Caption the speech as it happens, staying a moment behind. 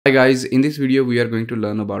Hi guys, in this video we are going to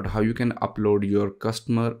learn about how you can upload your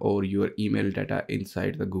customer or your email data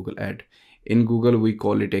inside the Google Ad. In Google we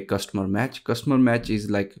call it a customer match. Customer match is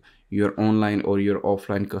like your online or your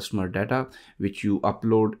offline customer data which you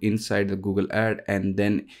upload inside the Google Ad, and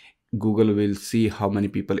then Google will see how many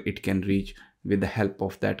people it can reach with the help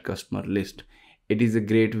of that customer list. It is a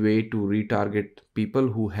great way to retarget people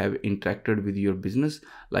who have interacted with your business.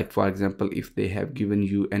 Like for example, if they have given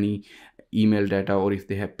you any email data, or if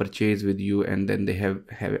they have purchased with you and then they have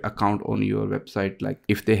account on your website, like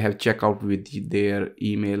if they have checkout with their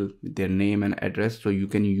email, their name and address, so you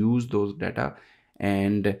can use those data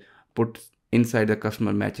and put inside the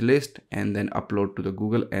customer match list and then upload to the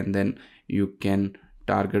Google, and then you can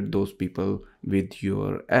target those people with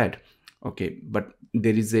your ad. Okay, but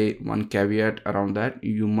there is a one caveat around that: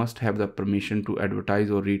 you must have the permission to advertise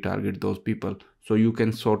or retarget those people. So you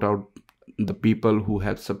can sort out the people who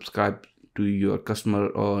have subscribed to your customer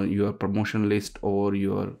or your promotion list, or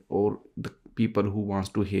the people who wants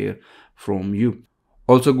to hear from you.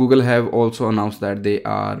 Also, Google have also announced that they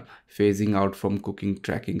are phasing out from cookie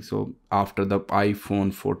tracking. So after the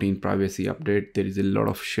iPhone 14 privacy update, there is a lot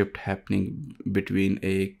of shift happening between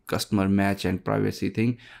a customer match and privacy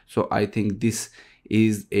thing. So I think this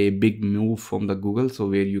is a big move from the Google, so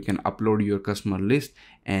where you can upload your customer list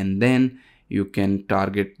and then you can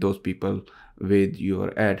target those people with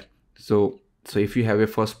your ad. So if you have a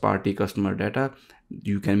first party customer data,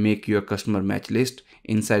 you can make your customer match list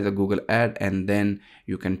inside the Google Ad, and then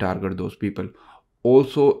you can target those people.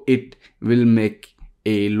 Also, it will make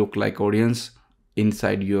a lookalike audience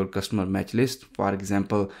inside your customer match list. For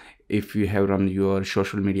example, if you have run your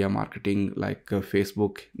social media marketing like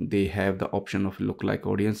Facebook, they have the option of lookalike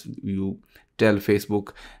audience. You tell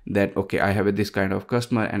Facebook that, okay, I have this kind of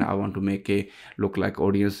customer and I want to make a lookalike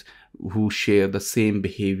audience who share the same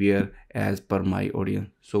behavior as per my audience.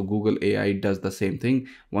 So Google AI does the same thing.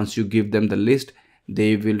 Once you give them the list,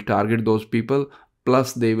 they will target those people,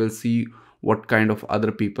 plus they will see what kind of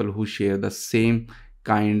other people who share the same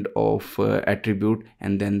kind of attribute,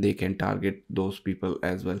 and then they can target those people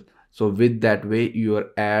as well. So with that way,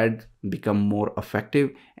 your ad become more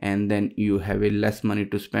effective, and then you have a less money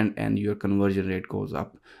to spend and your conversion rate goes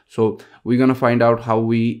up. So we're gonna find out how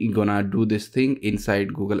we gonna do this thing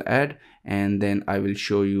inside Google Ad, and then I will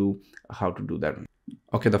show you how to do that.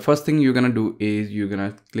 Okay, the first thing you're gonna do is you're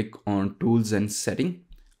gonna click on tools and setting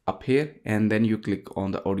up here, and then you click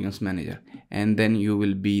on the audience manager, and then you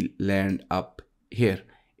will be land up here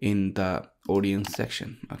in the audience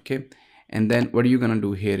section. Okay, and then what you're gonna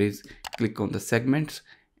do here is click on the segments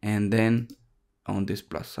and then on this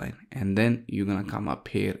plus sign, and then you're gonna come up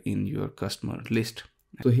here in your customer list.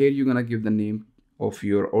 So here you're gonna give the name of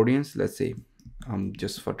your audience. Let's say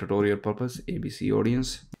just for tutorial purpose, ABC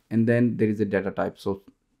audience, and then there is a data type. So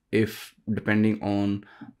if depending on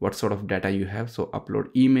what sort of data you have, so upload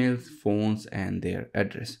emails, phones and their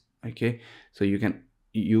address. Okay, so you can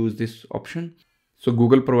use this option. So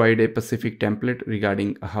Google provide a specific template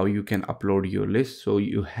regarding how you can upload your list. So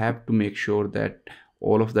you have to make sure that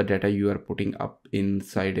all of the data you are putting up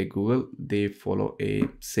inside a Google, they follow a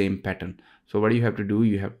same pattern. So what you have to do,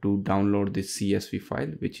 you have to download this CSV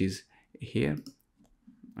file, which is here.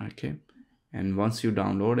 Okay, and once you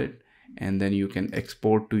download it, and then you can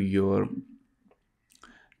export to your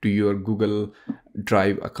Google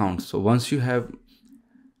Drive account. So once you have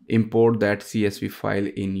import that CSV file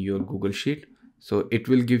in your Google Sheet, so it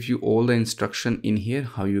will give you all the instruction in here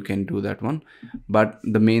how you can do that one. But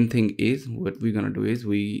the main thing is, what we're gonna do is,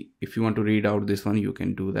 if you want to read out this one, you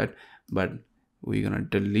can do that, but we're gonna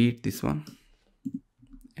delete this one.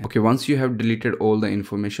 Okay, once you have deleted all the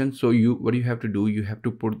information, so what you have to do, you have to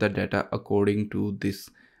put the data according to this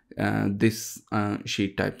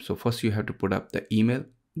sheet type. So first you have to put up the email,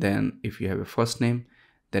 then if you have a first name,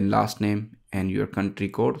 then last name and your country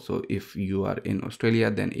code. So if you are in Australia,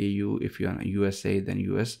 then AU, if you are in USA, then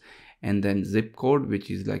US, and then zip code, which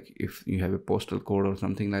is like if you have a postal code or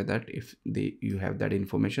something like that, if you have that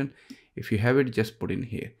information. If you have it, just put in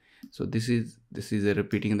here. So this is a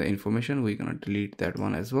repeating the information. We're gonna delete that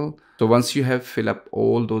one as well. So once you have fill up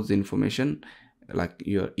all those information, like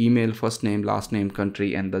your email, first name, last name,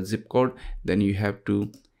 country and the zip code, then you have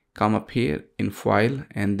to come up here in file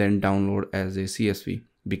and then download as a CSV,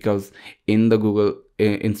 because in the Google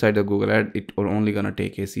inside the Google Ad, it are only gonna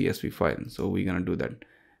take a CSV file. So we're gonna do that,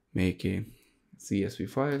 make a CSV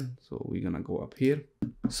file. So we're gonna go up here.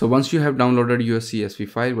 So once you have downloaded your CSV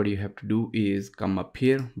file, what you have to do is come up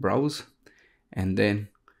here, browse, and then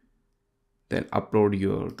upload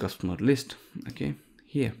your customer list. Okay,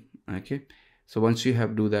 here. Okay, so once you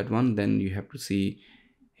have do that one, then you have to see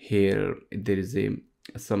here there is a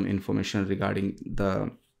some information regarding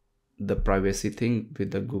the privacy thing with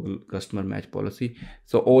the Google customer match policy.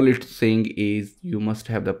 So all it's saying is you must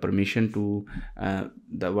have the permission to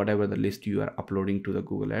the whatever the list you are uploading to the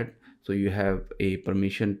Google ad. So you have a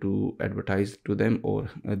permission to advertise to them, or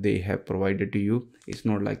they have provided to you. It's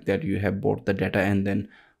not like that you have bought the data and then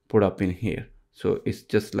put up in here. So it's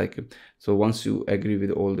just like, so once you agree with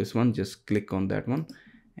all this one, just click on that one,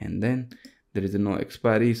 and then there is no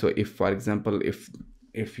expiry. So if, for example,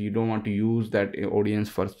 if you don't want to use that audience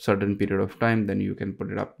for certain period of time, then you can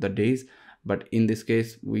put it up the days. But in this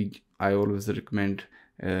case, I always recommend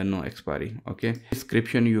no expiry. Okay,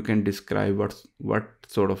 description, you can describe what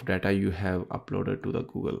sort of data you have uploaded to the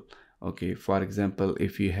Google. Okay, for example,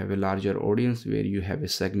 if you have a larger audience where you have a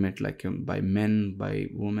segment like by men, by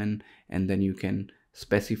women, and then you can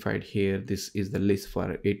specify it here, this is the list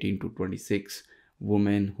for 18 to 26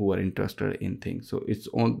 women who are interested in things. So it's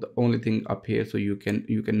on the only thing up here, so you can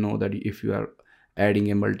know that if you are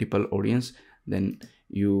adding a multiple audience, then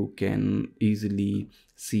you can easily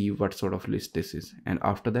see what sort of list this is. And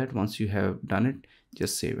after that, once you have done it,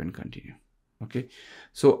 just save and continue. Okay,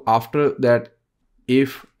 so after that,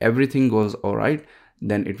 if everything goes all right,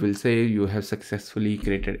 then it will say you have successfully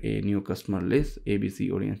created a new customer list,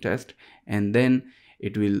 ABC audience test, and then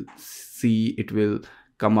it will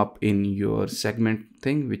come up in your segment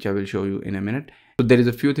thing, which I will show you in a minute. So there is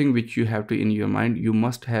a few things which you have to in your mind. You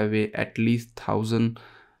must have a at least 1,000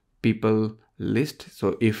 people list.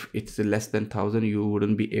 So if it's less than 1,000, you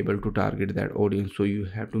wouldn't be able to target that audience. So you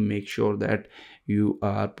have to make sure that you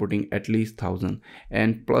are putting at least 1,000.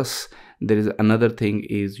 And plus there is another thing,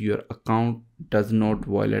 is your account does not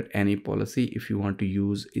violate any policy if you want to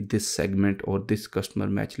use this segment or this customer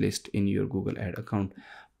match list in your Google ad account.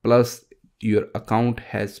 Plus your account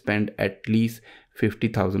has spent at least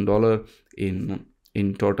 $50,000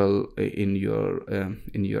 in total in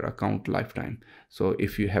your account lifetime. So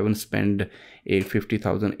if you haven't spent a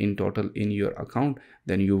 50,000 in total in your account,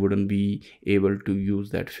 then you wouldn't be able to use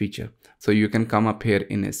that feature. So you can come up here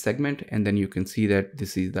in a segment, and then you can see that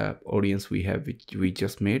this is the audience we have, which we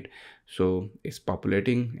just made. So it's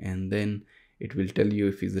populating, and then it will tell you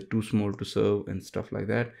if it's too small to serve and stuff like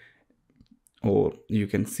that. Or you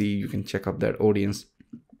can see, you can check up that audience,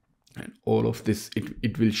 and all of this,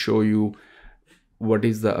 it will show you what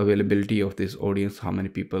is the availability of this audience, how many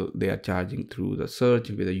people they are charging through the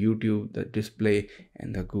search with the YouTube, the display,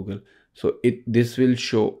 and the Google. So this will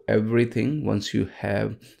show everything once you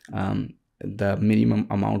have the minimum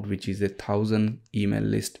amount, which is 1,000 email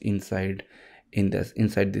list inside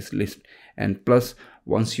this list. And plus,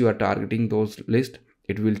 once you are targeting those lists,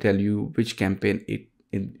 it will tell you which campaign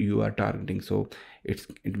you are targeting. So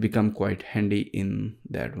it become quite handy in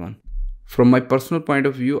that one. From my personal point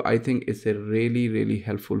of view, I think it's a really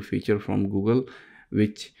helpful feature from Google,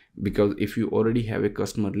 because if you already have a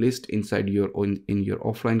customer list inside in your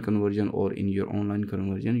offline conversion or in your online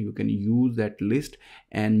conversion, you can use that list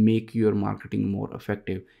and make your marketing more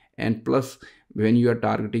effective. And plus, when you are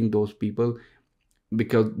targeting those people,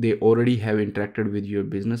 because they already have interacted with your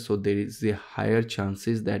business, so there is a higher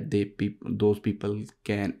chances that those people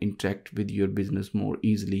can interact with your business more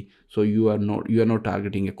easily. So you are not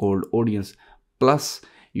targeting a cold audience. Plus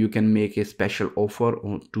you can make a special offer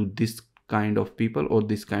to this kind of people or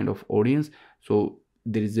this kind of audience, so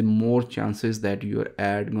there is a more chances that your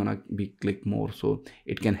ad gonna be clicked more. So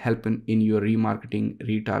it can help in your remarketing,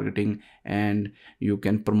 retargeting, and you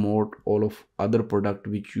can promote all of other product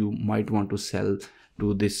which you might want to sell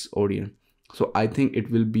to this audience. So I think it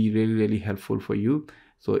will be really helpful for you.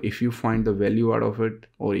 So if you find the value out of it,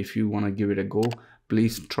 or if you want to give it a go,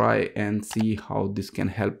 please try and see how this can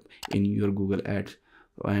help in your Google ads.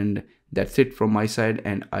 And that's it from my side,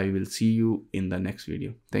 and I will see you in the next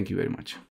video. Thank you very much.